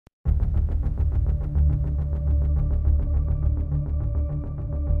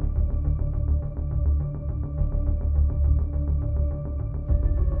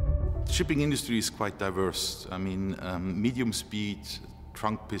shipping industry is quite diverse. I mean, medium speed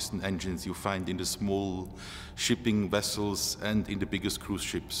trunk piston engines you find in the small shipping vessels and in the biggest cruise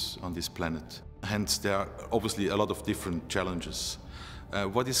ships on this planet. Hence, there are obviously a lot of different challenges.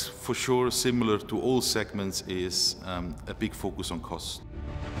 What is for sure similar to all segments is a big focus on cost.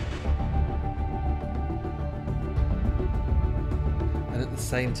 And at the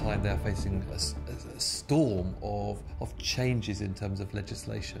same time, they're facing a storm of changes in terms of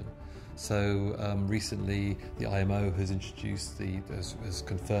legislation. So recently, the IMO has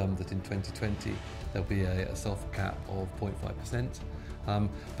confirmed that in 2020 there'll be a sulfur cap of 0.5%.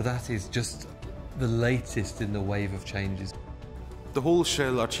 But that is just the latest in the wave of changes. The whole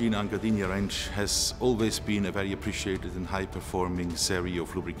Shell, Argina and Gadinia range has always been a very appreciated and high-performing series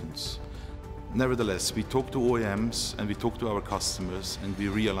of lubricants. Nevertheless, we talk to OEMs and we talk to our customers, and we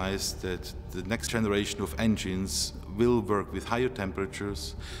realize that the next generation of engines will work with higher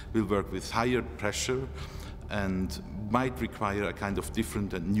temperatures, will work with higher pressure, and might require a kind of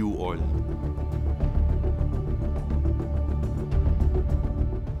different and new oil.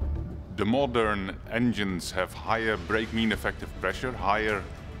 The modern engines have higher brake-mean effective pressure, higher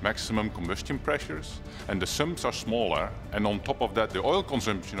maximum combustion pressures, and the sumps are smaller, and on top of that the oil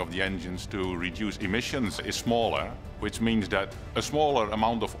consumption of the engines to reduce emissions is smaller, which means that a smaller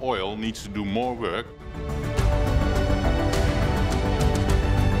amount of oil needs to do more work.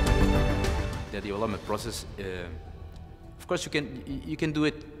 The development process, of course you can do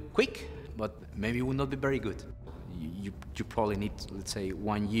it quick, but maybe it will not be very good. You probably need, let's say,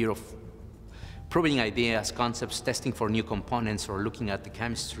 1 year of proving ideas, concepts, testing for new components, or looking at the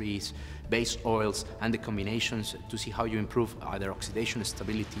chemistries, base oils, and the combinations to see how you improve either oxidation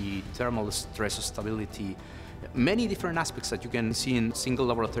stability, thermal stress stability, many different aspects that you can see in single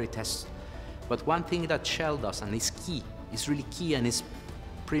laboratory tests. But one thing that Shell does, and is key, is really key and is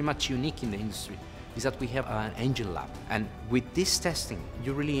pretty much unique in the industry, is that we have an engine lab. And with this testing,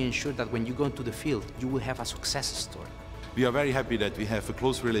 you really ensure that when you go into the field, you will have a success story. We are very happy that we have a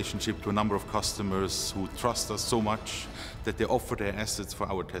close relationship to a number of customers who trust us so much that they offer their assets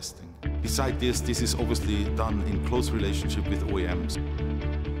for our testing. Besides this is obviously done in close relationship with OEMs.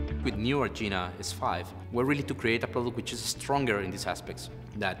 With new Argina S5, we're really to create a product which is stronger in these aspects,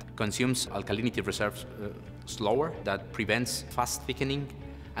 that consumes alkalinity reserves slower, that prevents fast thickening,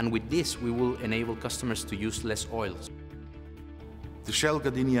 and with this we will enable customers to use less oil. The Shell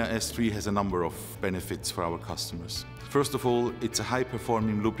Gadinia S3 has a number of benefits for our customers. First of all, it's a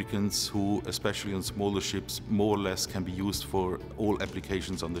high-performing lubricant who, especially on smaller ships, more or less can be used for all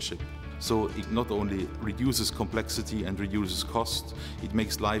applications on the ship. So it not only reduces complexity and reduces cost, it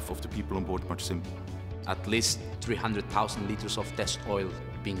makes life of the people on board much simpler. At least 300,000 liters of test oil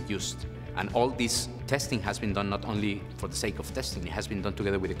being used. And all this testing has been done not only for the sake of testing, it has been done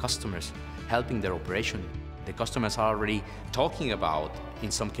together with the customers, helping their operation. The customers are already talking about, in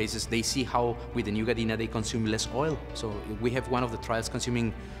some cases, they see how with the new Gadinia they consume less oil. So we have one of the trials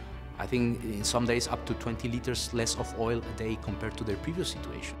consuming, I think, in some days up to 20 liters less of oil a day compared to their previous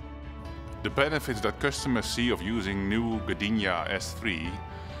situation. The benefits that customers see of using new Gadinia S3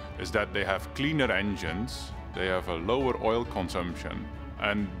 is that they have cleaner engines, they have a lower oil consumption,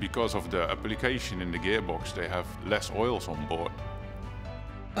 and because of the application in the gearbox, they have less oils on board.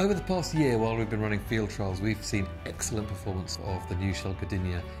 Over the past year, while we've been running field trials, we've seen excellent performance of the new Shell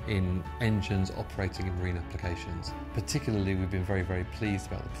Gadinia in engines operating in marine applications. Particularly, we've been very, very pleased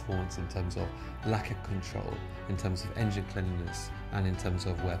about the performance in terms of lacquer control, in terms of engine cleanliness, and in terms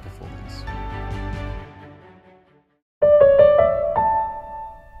of wear performance.